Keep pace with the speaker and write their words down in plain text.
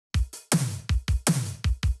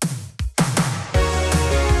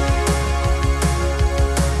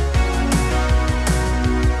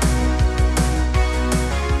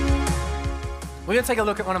going to take a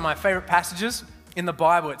look at one of my favorite passages in the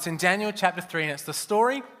Bible. It's in Daniel chapter 3, and it's the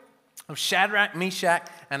story of Shadrach, Meshach,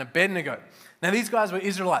 and Abednego. Now, these guys were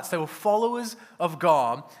Israelites. They were followers of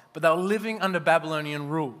God, but they were living under Babylonian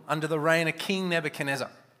rule, under the reign of King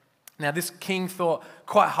Nebuchadnezzar. Now, this king thought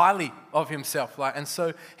quite highly of himself, and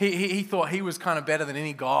so he thought he was kind of better than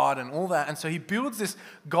any god and all that. And so he builds this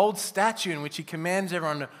gold statue in which he commands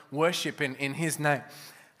everyone to worship in his name.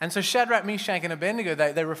 And so Shadrach, Meshach, and Abednego,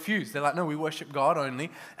 they refuse. They're like, no, we worship God only.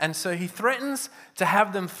 And so he threatens to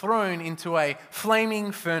have them thrown into a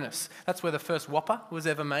flaming furnace. That's where the first Whopper was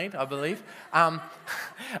ever made, I believe. A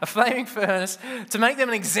flaming furnace to make them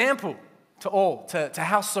an example to all, to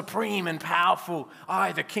how supreme and powerful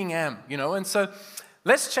I, the king, am, And so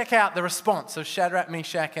let's check out the response of Shadrach,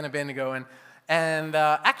 Meshach, and Abednego. And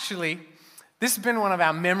actually, this has been one of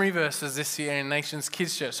our memory verses this year in Nations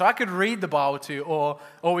Kids Church. So I could read the Bible to you, or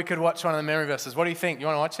we could watch one of the memory verses. What do you think? You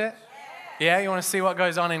want to watch it? Yeah, you want to see what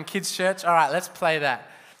goes on in Kids Church? All right, let's play that.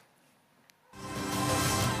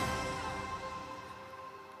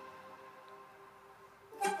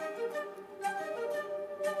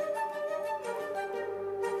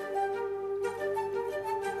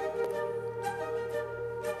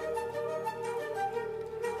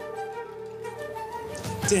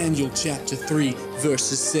 Daniel chapter 3,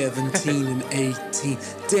 verses 17 and 18.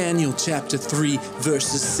 Daniel chapter 3,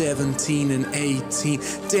 verses 17 and 18.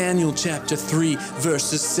 Daniel chapter 3,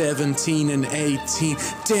 verses 17 and 18.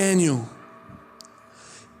 Daniel,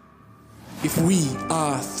 if we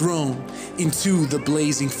are thrown into the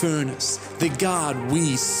blazing furnace, the God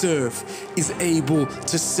we serve is able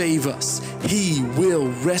to save us. He will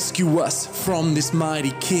rescue us from this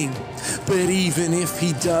mighty king. But even if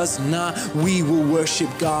he does not, we will worship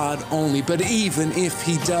God only. But even if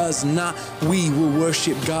he does not, we will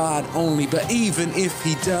worship God only. But even if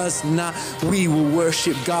he does not, we will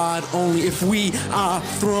worship God only. If we are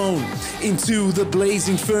thrown into the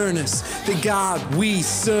blazing furnace, the God we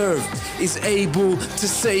serve is able to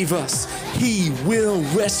save us. He will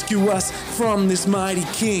rescue us from this mighty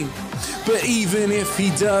king. But even if he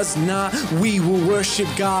does not, we will worship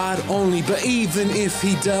God only. But even if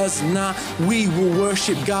he does not, we will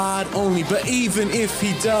worship God only. But even if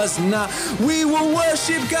he does not, we will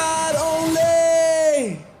worship God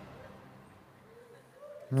only.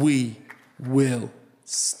 We will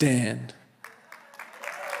stand.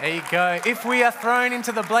 There you go. If we are thrown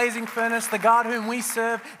into the blazing furnace, the God whom we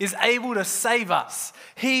serve is able to save us.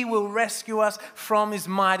 He will rescue us from his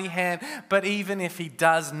mighty hand. But even if he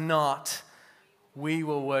does not, we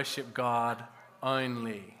will worship God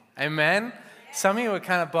only. Amen? Some of you are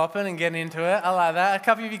kind of bopping and getting into it. I like that. A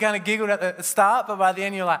couple of you kind of giggled at the start, but by the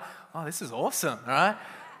end you're like, oh, this is awesome, all right?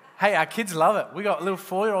 Hey, our kids love it. We got little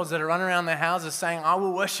 4-year-olds that are running around their houses saying, I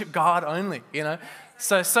will worship God only,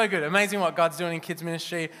 So good. Amazing what God's doing in kids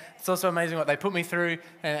ministry. It's also amazing what they put me through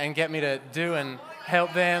and get me to do and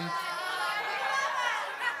help them.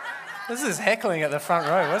 This is heckling at the front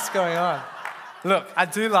row. What's going on? Look, I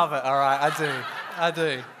do love it, all right? I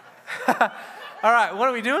do. All right, what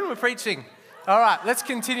are we doing? We're preaching. All right, let's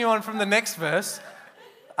continue on from the next verse.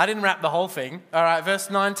 I didn't wrap the whole thing. All right,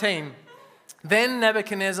 verse 19. Then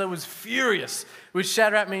Nebuchadnezzar was furious with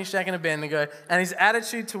Shadrach, Meshach, and Abednego, and his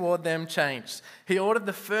attitude toward them changed. He ordered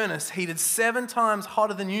the furnace heated 7 times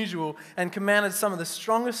hotter than usual and commanded some of the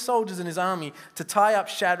strongest soldiers in his army to tie up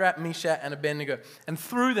Shadrach, Meshach, and Abednego and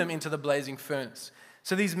threw them into the blazing furnace.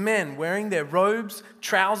 So these men, wearing their robes,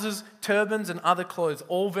 trousers, turbans, and other clothes,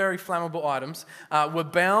 all very flammable items, were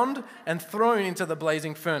bound and thrown into the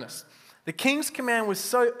blazing furnace. The king's command was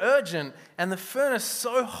so urgent and the furnace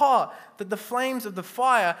so hot that the flames of the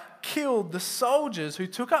fire killed the soldiers who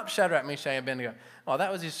took up Shadrach, Meshach, and Abednego. Oh,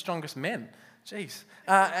 that was his strongest men. Jeez.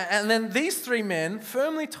 And then these 3 men,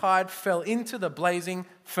 firmly tied, fell into the blazing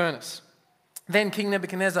furnace. Then King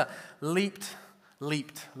Nebuchadnezzar leapt.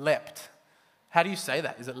 How do you say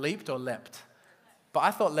that? Is it leaped or leapt? But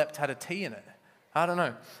I thought leapt had a T in it. I don't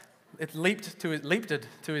know. It leaped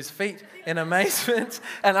to his feet in amazement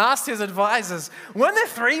and asked his advisors, weren't there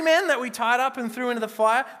 3 men that we tied up and threw into the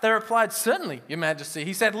fire? They replied, certainly, Your Majesty.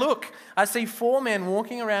 He said, look, I see 4 men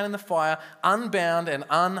walking around in the fire, unbound and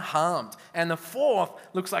unharmed. And the 4th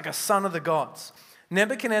looks like a son of the gods.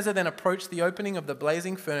 Nebuchadnezzar then approached the opening of the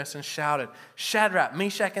blazing furnace and shouted, Shadrach,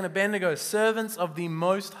 Meshach, and Abednego, servants of the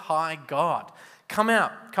Most High God, come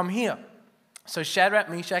out, come here. So Shadrach,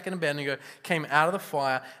 Meshach, and Abednego came out of the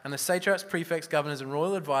fire, and the satraps, prefects, governors, and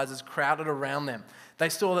royal advisors crowded around them. They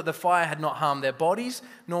saw that the fire had not harmed their bodies,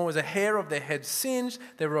 nor was a hair of their heads singed,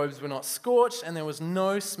 their robes were not scorched, and there was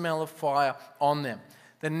no smell of fire on them.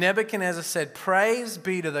 Then Nebuchadnezzar said, "Praise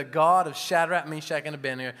be to the God of Shadrach, Meshach, and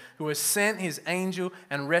Abednego, who has sent his angel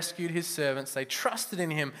and rescued his servants. They trusted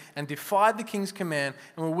in him and defied the king's command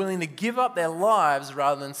and were willing to give up their lives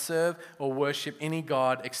rather than serve or worship any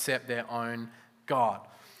god except their own God."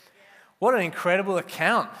 What an incredible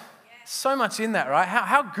account. So much in that, right?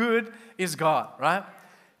 How good is God, right?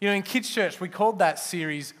 You know, in kids' church, we called that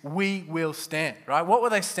series, We Will Stand, right? What were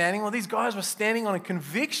they standing? Well, these guys were standing on a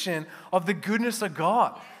conviction of the goodness of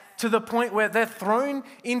God to the point where they're thrown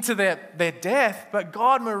into their death, but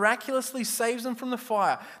God miraculously saves them from the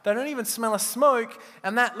fire. They don't even smell a smoke,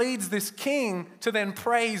 and that leads this king to then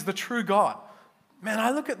praise the true God. Man, I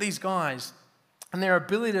look at these guys and their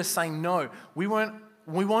ability to say, no, we won't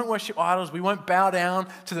worship idols, we won't bow down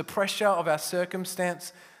to the pressure of our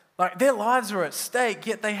circumstance. Like, their lives were at stake,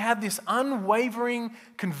 yet they had this unwavering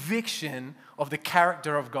conviction of the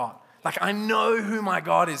character of God. Like, I know who my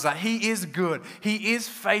God is. Like, He is good. He is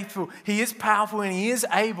faithful. He is powerful, and He is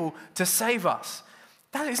able to save us.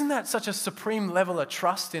 Isn't that such a supreme level of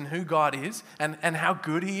trust in who God is and how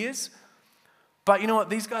good He is? But you know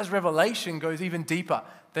what? These guys' revelation goes even deeper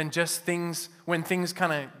than just things when things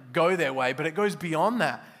kind of go their way, but it goes beyond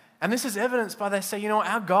that. And this is evidenced by they say, you know what?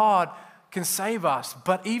 Our God can save us,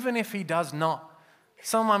 but even if He does not,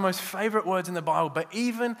 some of my most favorite words in the Bible, but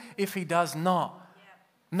even if He does not,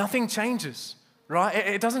 nothing changes, right?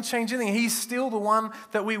 It doesn't change anything. He's still the one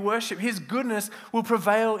that we worship. His goodness will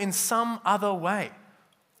prevail in some other way.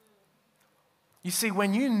 You see,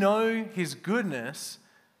 when you know His goodness,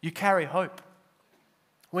 you carry hope.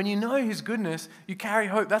 When you know His goodness, you carry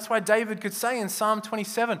hope. That's why David could say in Psalm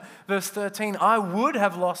 27, verse 13, I would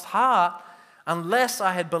have lost heart unless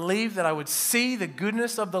I had believed that I would see the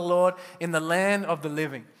goodness of the Lord in the land of the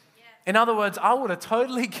living. Yeah. In other words, I would have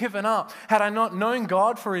totally given up had I not known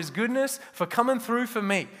God for His goodness, for coming through for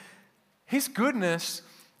me. His goodness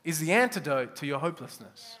is the antidote to your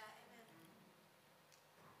hopelessness.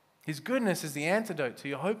 His goodness is the antidote to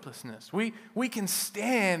your hopelessness. We can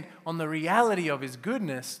stand on the reality of His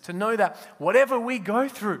goodness to know that whatever we go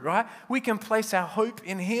through, right, we can place our hope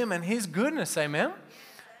in Him and His goodness, amen?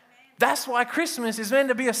 That's why Christmas is meant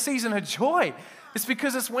to be a season of joy. It's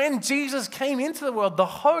because it's when Jesus came into the world, the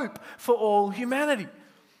hope for all humanity.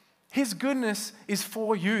 His goodness is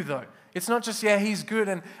for you, though. It's not just, He's good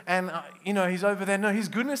and He's over there. No, His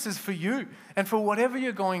goodness is for you and for whatever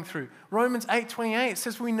you're going through. Romans 8:28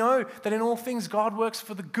 says we know that in all things God works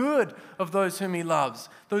for the good of those whom He loves,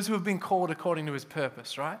 those who have been called according to His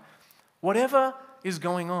purpose, right? Whatever is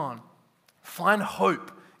going on, find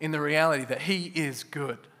hope in the reality that He is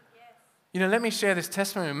good. You know, let me share this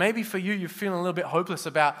testimony. Maybe for you, you're feeling a little bit hopeless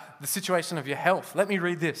about the situation of your health. Let me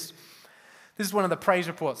read this. This is one of the praise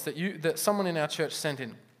reports that someone in our church sent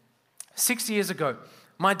in. 6 years ago,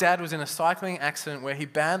 my dad was in a cycling accident where he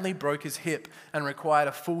badly broke his hip and required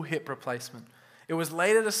a full hip replacement. It was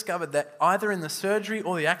later discovered that either in the surgery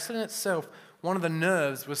or the accident itself, one of the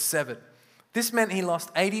nerves was severed. This meant he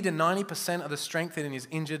lost 80 to 90% of the strength in his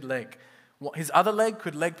injured leg. His other leg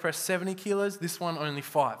could leg press 70 kilos, this one only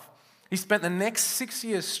 5. He spent the next 6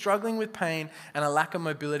 years struggling with pain and a lack of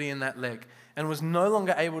mobility in that leg and was no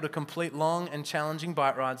longer able to complete long and challenging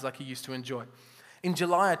bike rides like he used to enjoy. In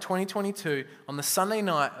July of 2022, on the Sunday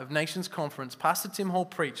night of Nations Conference, Pastor Tim Hall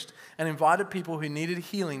preached and invited people who needed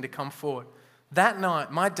healing to come forward. That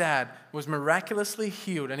night, my dad was miraculously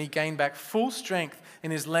healed and he gained back full strength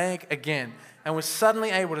in his leg again and was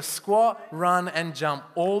suddenly able to squat, run, and jump,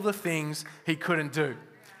 all the things he couldn't do.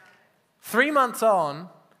 3 months on,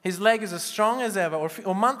 his leg is as strong as ever,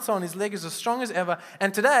 or months on, his leg is as strong as ever.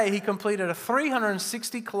 And today, he completed a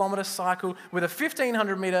 360-kilometer cycle with a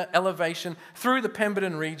 1,500-meter elevation through the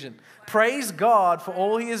Pemberton region. Praise God for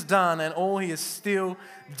all He has done and all He is still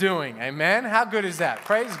doing. Amen? How good is that?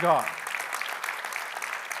 Praise God.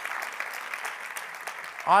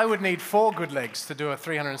 I would need 4 good legs to do a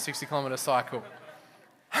 360-kilometer cycle.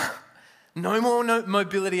 No more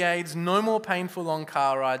mobility aids, no more painful long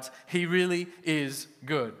car rides. He really is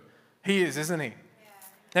good. He is, isn't He? Yeah.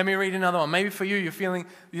 Let me read another one. Maybe for you,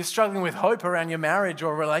 you're struggling with hope around your marriage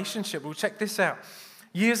or relationship. Well, check this out.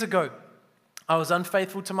 Years ago, I was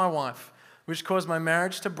unfaithful to my wife, which caused my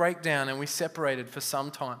marriage to break down and we separated for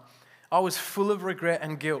some time. I was full of regret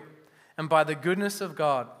and guilt. And by the goodness of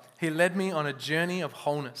God, He led me on a journey of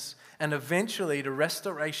wholeness and eventually to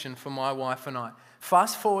restoration for my wife and I.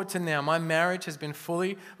 Fast forward to now, my marriage has been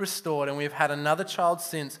fully restored and we've had another child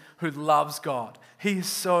since who loves God. He is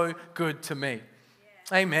so good to me.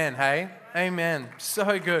 Yeah. Amen, hey? Amen.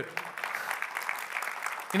 So good.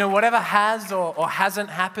 You know, whatever has or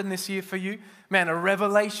hasn't happened this year for you, man, a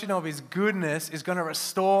revelation of His goodness is going to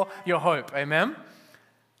restore your hope. Amen?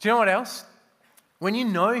 Do you know what else? When you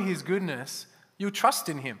know his goodness, you'll trust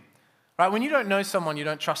in him, right? When you don't know someone, you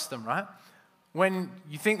don't trust them, right? When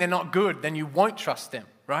you think they're not good, then you won't trust them,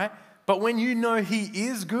 right? But when you know he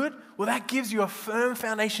is good, well, that gives you a firm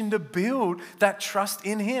foundation to build that trust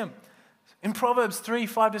in him. In Proverbs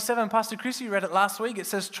 3:5-7, Pastor Chrissy read it last week. It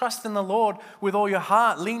says, trust in the Lord with all your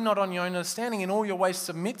heart. Lean not on your own understanding. In all your ways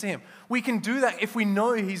submit to him. We can do that if we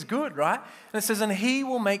know he's good, right? And it says, and he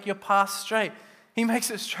will make your path straight. He makes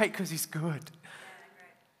it straight because he's good.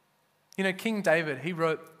 You know, King David, he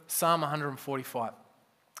wrote Psalm 145.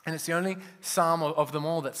 And it's the only psalm of them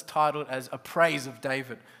all that's titled as a praise of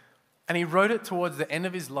David. And he wrote it towards the end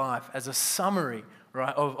of his life as a summary,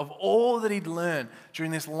 right, of all that he'd learned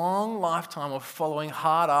during this long lifetime of following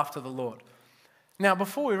hard after the Lord. Now,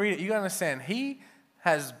 before we read it, you got to understand, he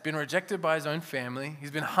has been rejected by his own family. He's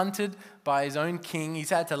been hunted by his own king. He's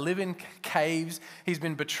had to live in caves. He's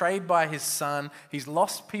been betrayed by his son. He's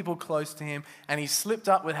lost people close to him. And he's slipped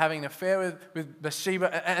up with having an affair with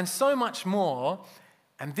Bathsheba and so much more.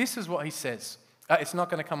 And this is what he says. It's not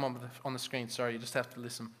going to come on the screen. Sorry, you just have to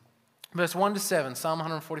listen. Verse 1-7, Psalm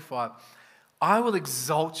 145. I will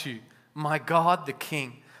exalt you, my God, the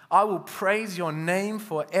King. I will praise your name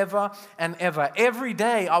forever and ever. Every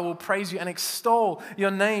day I will praise you and extol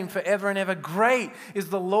your name forever and ever. Great is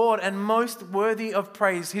the Lord and most worthy of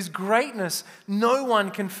praise. His greatness no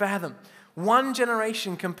one can fathom. One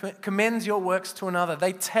generation commends your works to another.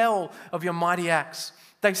 They tell of your mighty acts.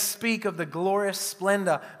 They speak of the glorious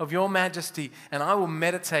splendor of your majesty, and I will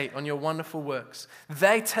meditate on your wonderful works.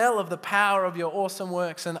 They tell of the power of your awesome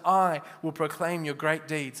works, and I will proclaim your great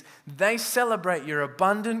deeds. They celebrate your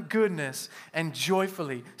abundant goodness and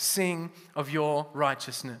joyfully sing of your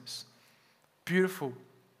righteousness. Beautiful.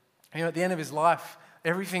 You know, at the end of his life,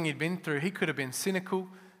 everything he'd been through, he could have been cynical,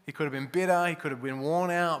 he could have been bitter, he could have been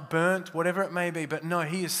worn out, burnt, whatever it may be. But no,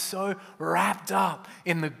 he is so wrapped up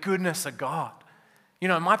in the goodness of God. You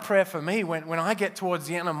know, my prayer for me when I get towards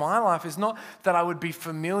the end of my life is not that I would be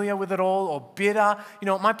familiar with it all or bitter. You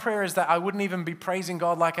know, my prayer is that I wouldn't even be praising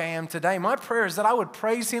God like I am today. My prayer is that I would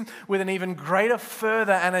praise him with an even greater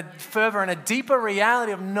fervor and a deeper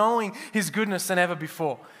reality of knowing his goodness than ever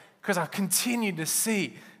before. Because I've continued to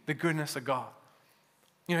see the goodness of God.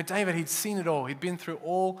 You know, David, he'd seen it all. He'd been through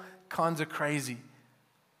all kinds of crazy.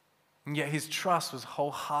 And yet his trust was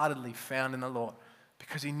wholeheartedly found in the Lord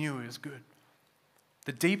because he knew he was good.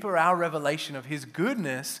 The deeper our revelation of his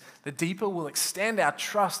goodness, the deeper we'll extend our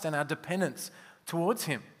trust and our dependence towards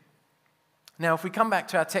him. Now, if we come back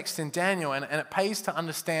to our text in Daniel, and it pays to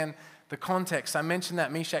understand the context. I mentioned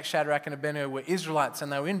that Meshach, Shadrach, and Abednego were Israelites,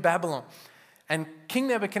 and they were in Babylon. And King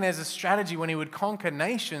Nebuchadnezzar's strategy when he would conquer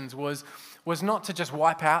nations was not to just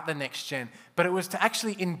wipe out the next gen, but it was to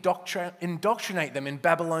actually indoctrinate them in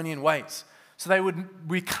Babylonian ways. So they would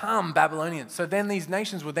become Babylonians. So then these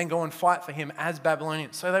nations would then go and fight for him as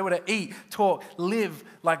Babylonians. So they were to eat, talk, live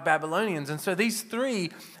like Babylonians. And so these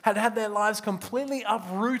three had had their lives completely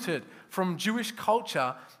uprooted from Jewish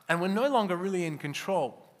culture and were no longer really in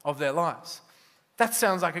control of their lives. That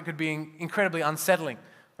sounds like it could be incredibly unsettling,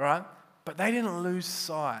 right? But they didn't lose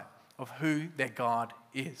sight of who their God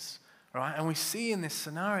is, right? And we see in this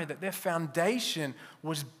scenario that their foundation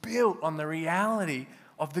was built on the reality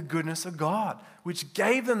of the goodness of God, which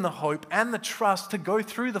gave them the hope and the trust to go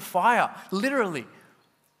through the fire, literally.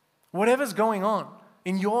 Whatever's going on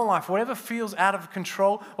in your life, whatever feels out of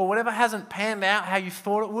control or whatever hasn't panned out how you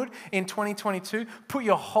thought it would in 2022, put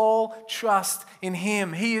your whole trust in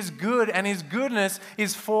him. He is good and his goodness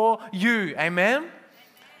is for you. Amen?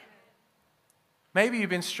 Maybe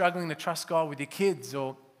you've been struggling to trust God with your kids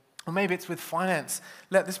or maybe it's with finance.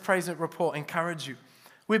 Let this praise report encourage you.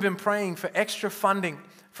 We've been praying for extra funding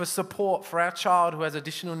for support for our child who has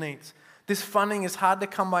additional needs. This funding is hard to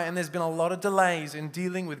come by and there's been a lot of delays in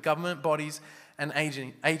dealing with government bodies and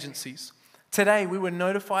agencies. Today, we were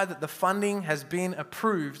notified that the funding has been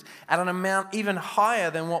approved at an amount even higher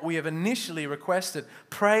than what we have initially requested.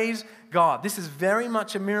 Praise God. This is very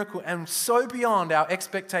much a miracle and so beyond our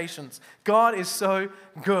expectations. God is so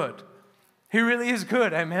good. He really is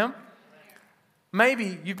good, amen?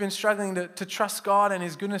 Maybe you've been struggling to trust God and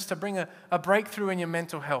his goodness to bring a breakthrough in your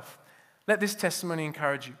mental health. Let this testimony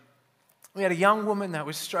encourage you. We had a young woman that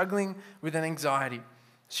was struggling with an anxiety.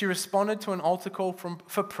 She responded to an altar call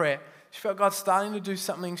for prayer. She felt God starting to do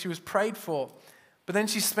something. She was prayed for. But then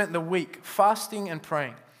she spent the week fasting and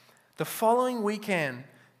praying. The following weekend,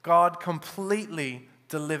 God completely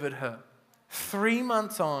delivered her. 3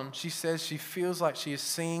 months on, she says she feels like she is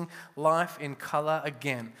seeing life in color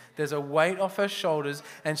again. There's a weight off her shoulders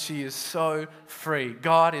and she is so free.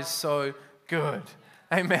 God is so good.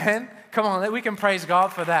 Amen. Come on, we can praise God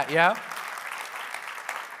for that, yeah?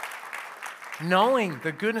 Knowing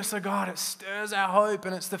the goodness of God, it stirs our hope,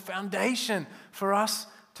 and it's the foundation for us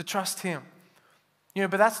to trust Him.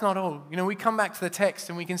 But that's not all. We come back to the text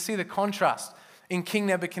and we can see the contrast in King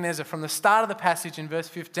Nebuchadnezzar from the start of the passage in verse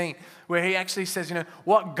 15, where he actually says,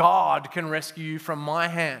 what God can rescue you from my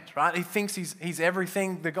hand, right? He thinks he's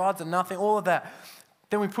everything, the gods are nothing, all of that.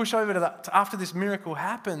 Then we push over to after this miracle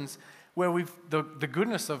happens, where the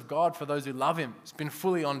goodness of God for those who love Him has been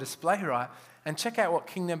fully on display, right? And check out what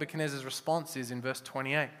King Nebuchadnezzar's response is in verse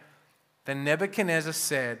 28. Then Nebuchadnezzar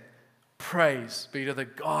said, praise be to the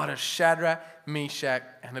God of Shadrach, Meshach,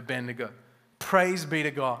 and Abednego. Praise be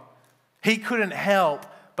to God. He couldn't help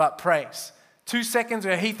but praise. 2 seconds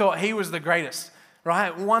ago, he thought he was the greatest,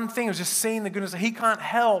 right? One thing was just seeing the goodness. He can't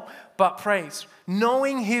help but praise.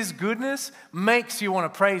 Knowing His goodness makes you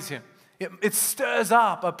want to praise Him. It stirs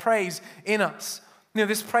up a praise in us.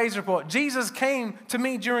 This praise report. Jesus came to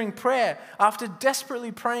me during prayer after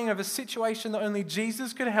desperately praying over a situation that only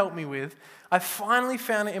Jesus could help me with. I finally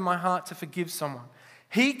found it in my heart to forgive someone.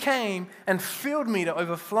 He came and filled me to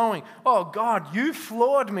overflowing. Oh God, you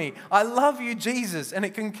floored me. I love you, Jesus. And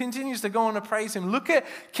it continues to go on to praise Him. Look at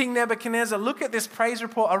King Nebuchadnezzar. Look at this praise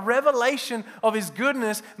report. A revelation of His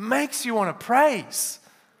goodness makes you want to praise.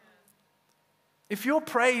 If your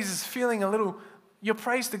praise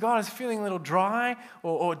to God is feeling a little dry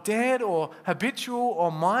or dead or habitual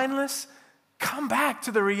or mindless, come back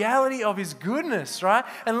to the reality of His goodness, right?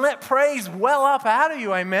 And let praise well up out of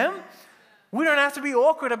you, amen? We don't have to be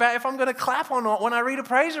awkward about if I'm going to clap or not when I read a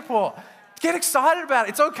praise report. Get excited about it.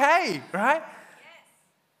 It's okay, right? Yes.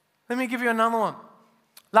 Let me give you another one.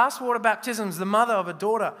 Last water baptisms, the mother of a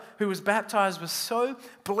daughter who was baptized was so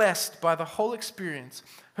blessed by the whole experience.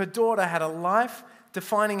 Her daughter had a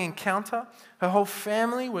life-defining encounter. Her whole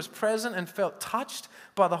family was present and felt touched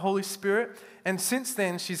by the Holy Spirit. And since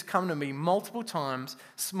then, she's come to me multiple times,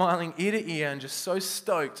 smiling ear to ear and just so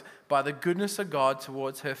stoked by the goodness of God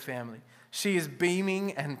towards her family. She is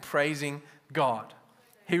beaming and praising God.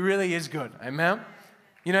 He really is good. Amen?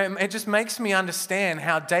 It just makes me understand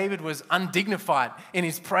how David was undignified in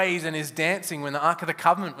his praise and his dancing when the Ark of the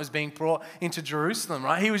Covenant was being brought into Jerusalem,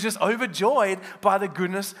 right? He was just overjoyed by the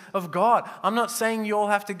goodness of God. I'm not saying you all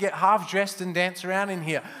have to get half dressed and dance around in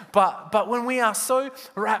here, but when we are so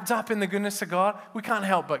wrapped up in the goodness of God, we can't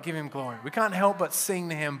help but give Him glory. We can't help but sing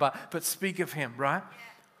to Him, but speak of Him, right?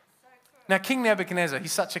 Now, King Nebuchadnezzar,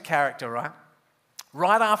 he's such a character, right?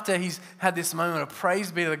 Right after he's had this moment of praise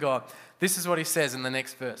be to God, this is what he says in the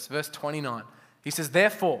next verse, verse 29. He says,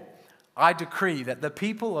 therefore, I decree that the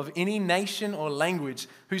people of any nation or language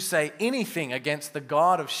who say anything against the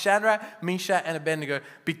God of Shadrach, Meshach, and Abednego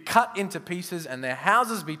be cut into pieces and their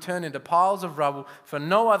houses be turned into piles of rubble, for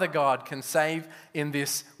no other God can save in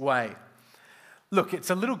this way. Look,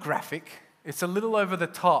 it's a little graphic. It's a little over the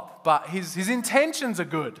top, but his intentions are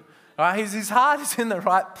good. Right? His heart is in the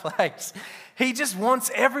right place. He just wants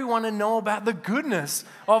everyone to know about the goodness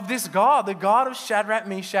of this God, the God of Shadrach,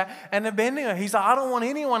 Meshach, and Abednego. He's like, I don't want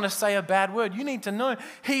anyone to say a bad word. You need to know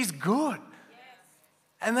He's good. Yes.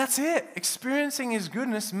 And that's it. Experiencing His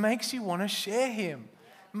goodness makes you want to share Him,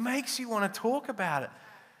 makes you want to talk about it.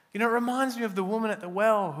 It reminds me of the woman at the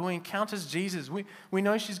well who encounters Jesus. We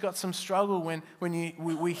know she's got some struggle when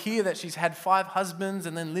we hear that she's had 5 husbands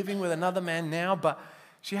and then living with another man now, but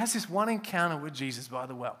she has this one encounter with Jesus by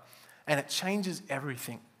the well, and it changes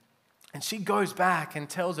everything. And she goes back and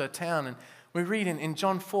tells her town, and we read in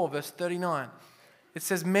John 4, verse 39, it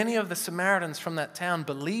says, many of the Samaritans from that town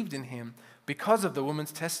believed in Him because of the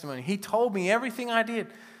woman's testimony. He told me everything I did.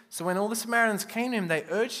 So when all the Samaritans came to Him, they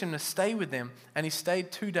urged Him to stay with them, and He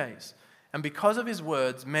stayed 2 days. And because of His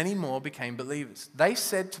words, many more became believers. They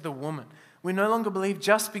said to the woman, we no longer believe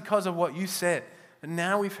just because of what you said. But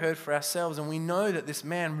now we've heard for ourselves, and we know that this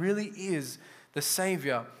man really is the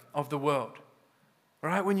Savior of the world.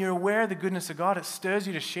 Right? When you're aware of the goodness of God, it stirs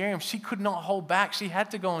you to share Him. She could not hold back. She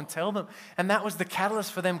had to go and tell them. And that was the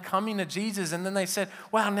catalyst for them coming to Jesus. And then they said,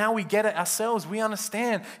 wow, now we get it ourselves. We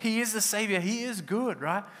understand. He is the Savior. He is good,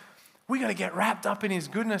 right? We got to get wrapped up in His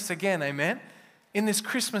goodness again, amen? In this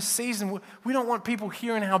Christmas season, we don't want people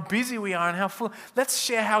hearing how busy we are and how full. Let's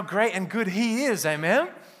share how great and good He is, amen?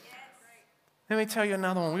 Let me tell you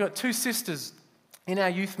another one. We've got 2 sisters in our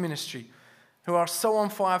youth ministry who are so on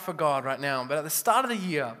fire for God right now. But at the start of the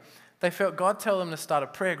year, they felt God tell them to start a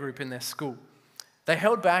prayer group in their school. They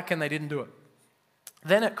held back and they didn't do it.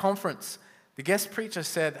 Then at conference, the guest preacher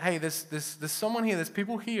said, hey, there's someone here, there's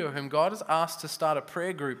people here whom God has asked to start a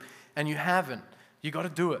prayer group and you haven't. You got to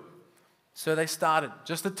do it. So they started,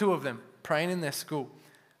 just the 2 of them, praying in their school.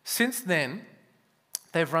 Since then,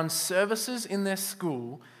 They've run services in their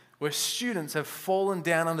school where students have fallen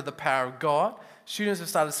down under the power of God. Students have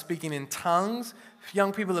started speaking in tongues.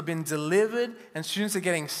 Young people have been delivered, and students are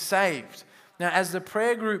getting saved. Now, as the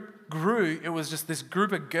prayer group grew, it was just this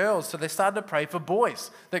group of girls, so they started to pray for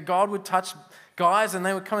boys, that God would touch guys, and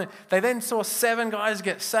they would come in. They then saw 7 guys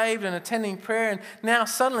get saved and attending prayer, and now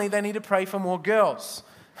suddenly they need to pray for more girls.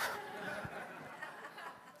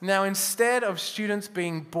 Now, instead of students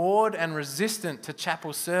being bored and resistant to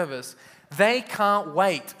chapel service, they can't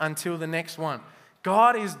wait until the next one.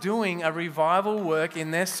 God is doing a revival work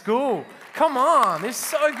in their school. Come on, it's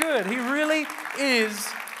so good. He really is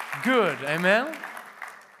good. Amen?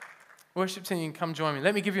 Worship team, you can come join me.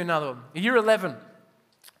 Let me give you another one. Year 11,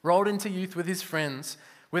 rolled into youth with his friends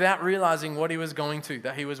without realizing what he was going to,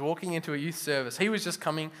 that he was walking into a youth service. He was just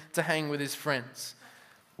coming to hang with his friends.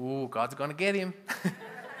 Ooh, God's going to get him.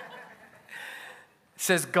 It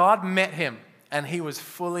says God met him and he was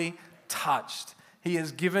fully touched. He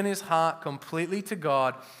has given his heart completely to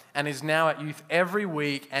God and is now at youth every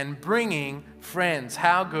week and bringing friends.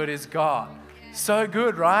 How good is God? So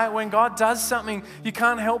good, right? When God does something, you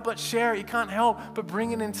can't help but share it. You can't help but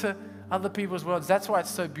bring it into other people's worlds. That's why it's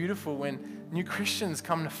so beautiful when new Christians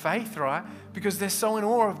come to faith, right? Because they're so in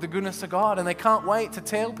awe of the goodness of God and they can't wait to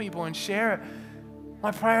tell people and share it.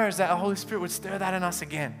 My prayer is that the Holy Spirit would stir that in us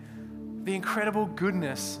again. The incredible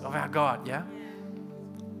goodness of our God, yeah?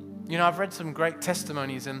 You know, I've read some great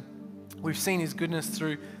testimonies and we've seen his goodness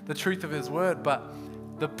through the truth of his word, but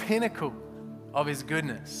the pinnacle of his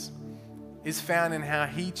goodness is found in how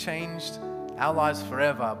he changed our lives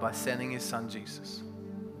forever by sending his son Jesus.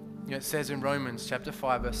 You know, it says in Romans chapter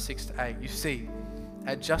 5, verse 6 to 8, you see,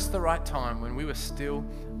 at just the right time when we were still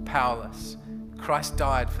powerless, Christ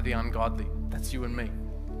died for the ungodly. That's you and me.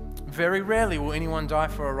 Very rarely will anyone die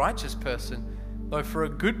for a righteous person, though for a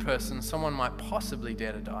good person, someone might possibly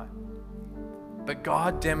dare to die. But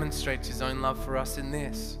God demonstrates his own love for us in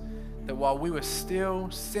this, that while we were still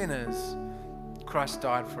sinners, Christ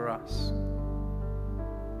died for us.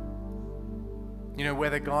 You know,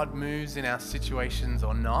 whether God moves in our situations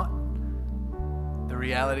or not, the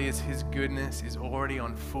reality is his goodness is already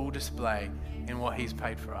on full display in what he's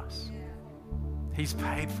paid for us. He's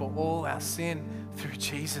paid for all our sin through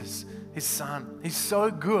Jesus, his son. He's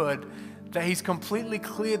so good that he's completely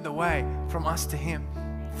cleared the way from us to him.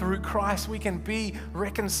 Through Christ, we can be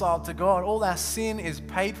reconciled to God. All our sin is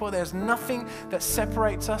paid for. There's nothing that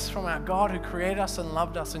separates us from our God who created us and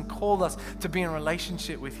loved us and called us to be in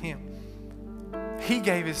relationship with him. He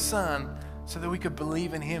gave his son so that we could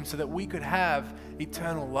believe in him, so that we could have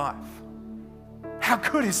eternal life. How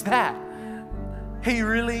good is that? He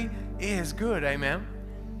really is good, amen?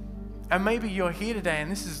 And maybe you're here today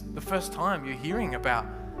and this is the first time you're hearing about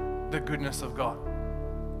the goodness of God.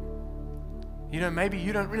 You know, maybe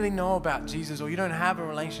you don't really know about Jesus or you don't have a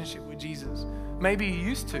relationship with Jesus. Maybe you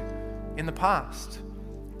used to in the past.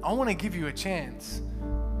 I want to give you a chance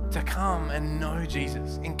to come and know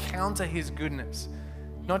Jesus, encounter his goodness.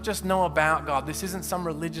 Not just know about God. This isn't some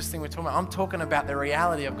religious thing we're talking about. I'm talking about the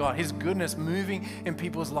reality of God, his goodness moving in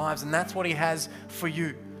people's lives, and that's what he has for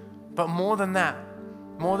you. But more than that,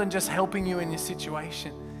 more than just helping you in your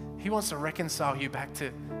situation, he wants to reconcile you back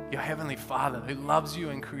to your heavenly Father who loves you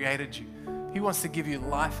and created you. He wants to give you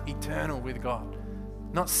life eternal with God,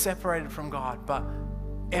 not separated from God, but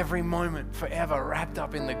every moment forever wrapped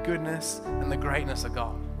up in the goodness and the greatness of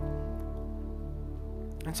God.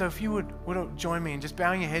 And so if you would join me in just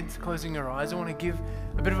bowing your heads, closing your eyes, I want to give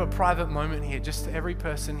a bit of a private moment here, just to every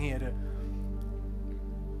person here to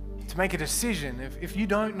make a decision. If you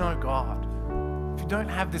don't know God, if you don't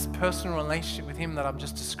have this personal relationship with him that I'm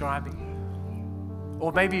just describing,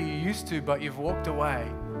 or maybe you used to, but you've walked away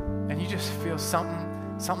and you just feel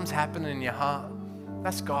something's happening in your heart,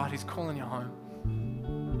 that's God. He's calling you home.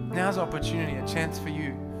 Now's an opportunity, a chance for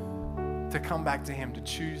you to come back to him, to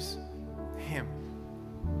choose him.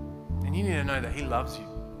 And you need to know that he loves you.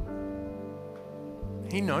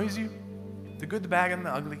 He knows you, the good, the bad, and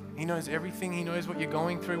the ugly. He knows everything. He knows what you're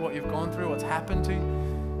going through, what you've gone through, what's happened to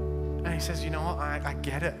you. And he says, you know what, I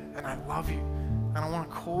get it, and I love you, and I want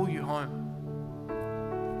to call you home.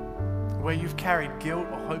 Where you've carried guilt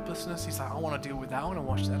or hopelessness, he's like, I want to deal with that. I want to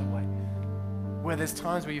wash that away. Where there's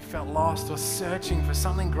times where you felt lost or searching for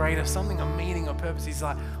something greater, something of meaning or purpose, he's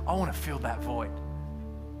like, I want to fill that void.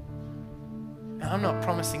 Now, I'm not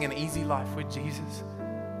promising an easy life with Jesus,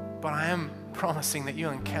 but I am promising that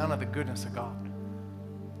you'll encounter the goodness of God.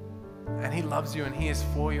 And he loves you and he is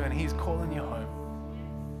for you and he's calling you home.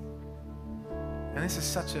 And this is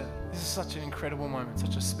such an incredible moment,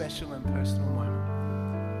 such a special and personal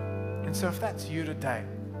moment. And so if that's you today,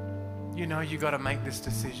 you know you got to make this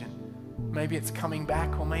decision. Maybe it's coming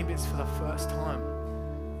back, or maybe it's for the first time.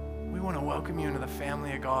 We want to welcome you into the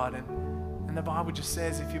family of God. And the Bible just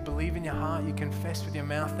says if you believe in your heart, you confess with your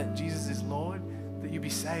mouth that Jesus is Lord, that you'll be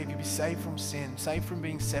saved. You'll be saved from sin, saved from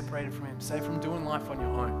being separated from Him, saved from doing life on your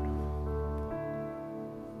own.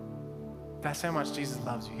 That's how much Jesus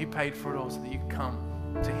loves you. He paid for it all so that you can come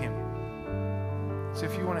to Him. So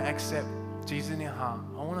if you want to accept Jesus in your heart,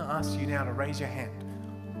 I want to ask you now to raise your hand.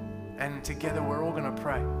 And together we're all going to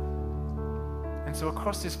pray. And so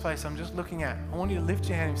across this place, I'm just looking at, I want you to lift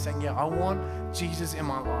your hand and saying, yeah, I want Jesus in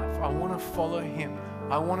my life. I want to follow Him.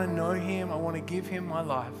 I want to know Him. I want to give Him my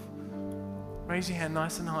life. Raise your hand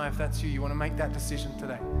nice and high if that's you. You want to make that decision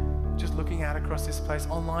today. Just looking out across this place.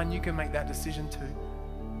 Online, you can make that decision too.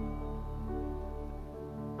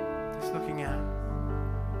 Just looking out.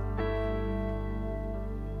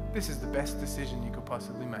 This is the best decision you could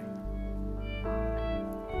possibly make.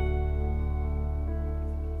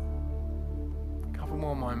 A couple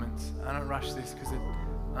more moments. I don't rush this because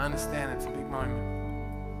I understand it's a big moment.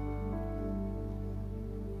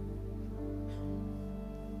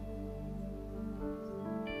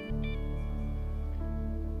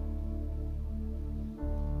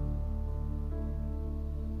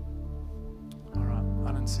 All right,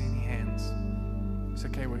 I don't see any hands. It's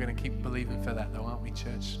okay, we're going to keep believing for that though, aren't we,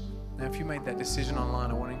 church? Now, if you made that decision online,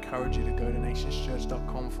 I want to encourage you to go to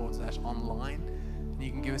nationschurch.com/online and you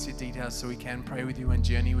can give us your details so we can pray with you and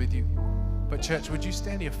journey with you. But church, would you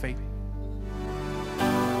stand to your feet?